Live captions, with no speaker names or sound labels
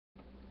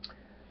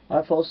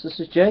Hi folks, this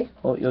is Jay.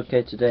 Hope you're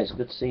okay today. It's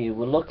good to see you.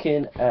 We're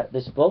looking at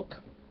this book,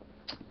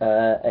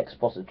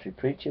 Expository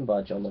Preaching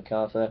by John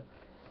MacArthur,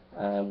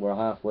 and we're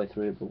halfway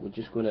through it, but we're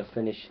just going to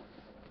finish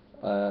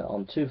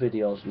on 2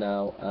 videos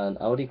now, and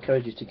I would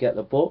encourage you to get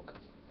the book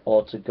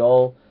or to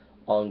go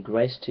on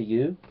Grace to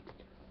You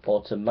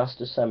or to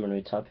Master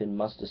Seminary. Type in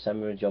Master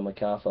Seminary John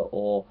MacArthur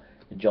or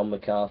John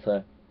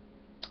MacArthur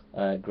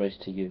Grace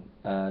to You,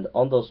 and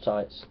on those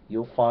sites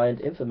you'll find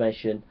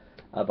information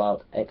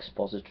about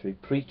expository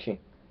preaching,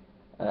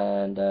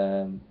 and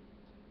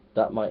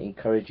that might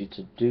encourage you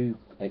to do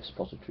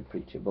expository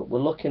preaching. But we're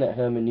looking at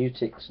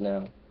hermeneutics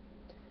now,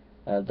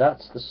 and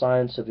that's the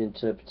science of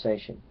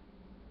interpretation.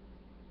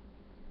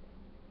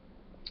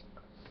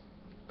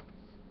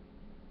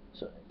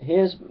 So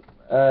here's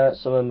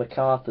some of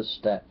MacArthur's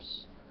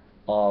steps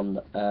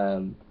on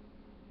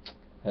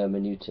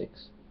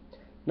hermeneutics.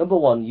 Number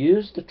 1,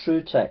 use the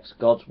true text,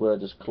 God's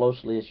word, as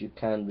closely as you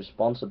can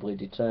responsibly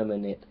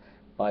determine it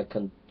by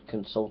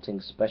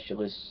consulting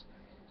specialists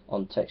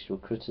on textual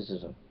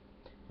criticism.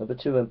 Number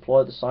 2,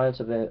 employ the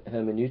science of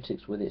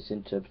hermeneutics with its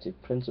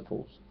interpretive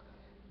principles.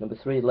 Number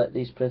 3, let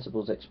these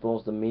principles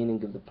expose the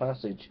meaning of the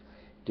passage.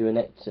 Do an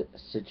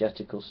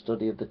exegetical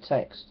study of the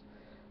text.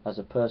 As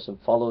a person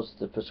follows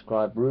the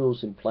prescribed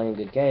rules in playing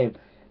a game,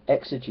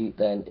 exegete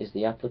then is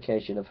the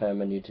application of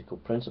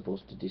hermeneutical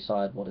principles to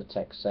decide what a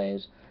text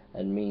says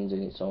and means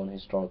in its own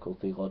historical,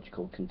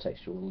 theological,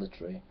 contextual,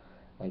 literary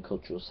and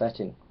cultural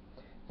setting.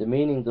 The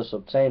meaning thus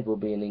obtained will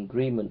be in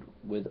agreement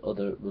with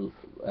other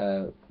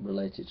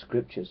related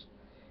scriptures.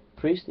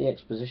 Preach the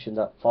exposition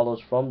that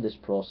follows from this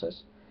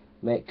process.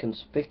 Make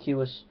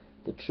conspicuous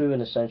the true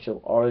and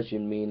essential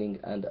origin meaning,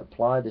 and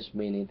apply this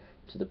meaning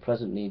to the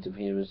present needs of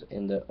hearers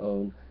in their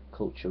own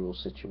cultural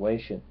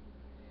situation.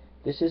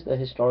 This is the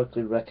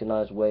historically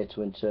recognized way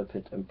to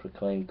interpret and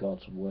proclaim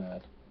God's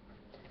word.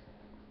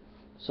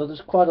 So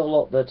there's quite a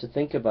lot there to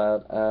think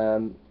about.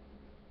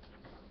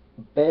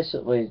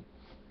 Basically,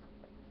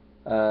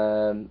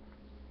 learn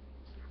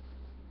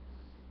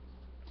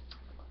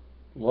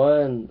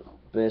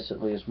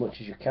as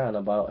much as you can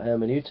about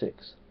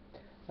hermeneutics.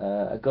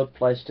 A good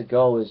place to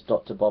go is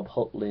Dr. Bob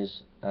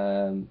Hutley's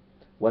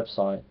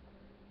website.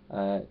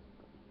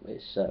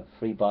 It's a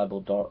free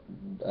Bible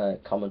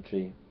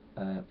commentary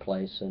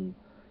place, and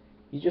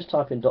you just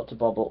type in Dr.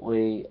 Bob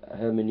Hutley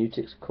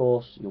hermeneutics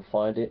course, you'll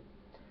find it,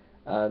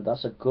 and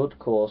that's a good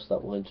course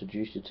that will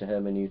introduce you to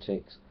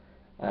hermeneutics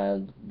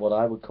and what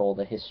I would call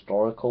the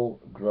historical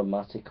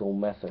grammatical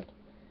method.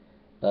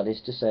 That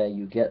is to say,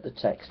 you get the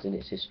text in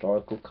its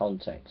historical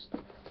context,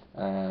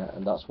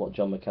 and that's what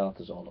John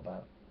MacArthur's all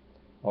about.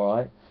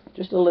 Alright,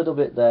 just a little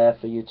bit there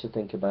for you to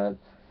think about.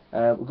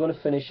 We're going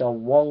to finish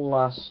on one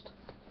last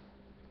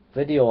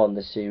video on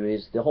this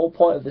series. The whole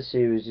point of the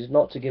series is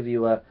not to give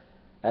you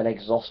an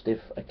exhaustive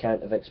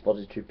account of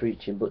expository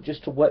preaching, but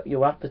just to whet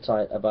your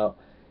appetite about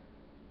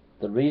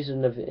the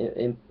reason of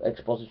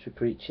expository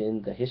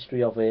preaching, the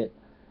history of it,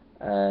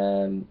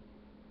 and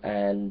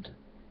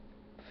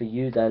for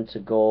you then to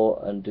go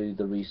and do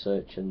the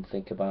research and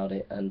think about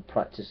it and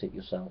practice it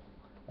yourself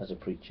as a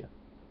preacher.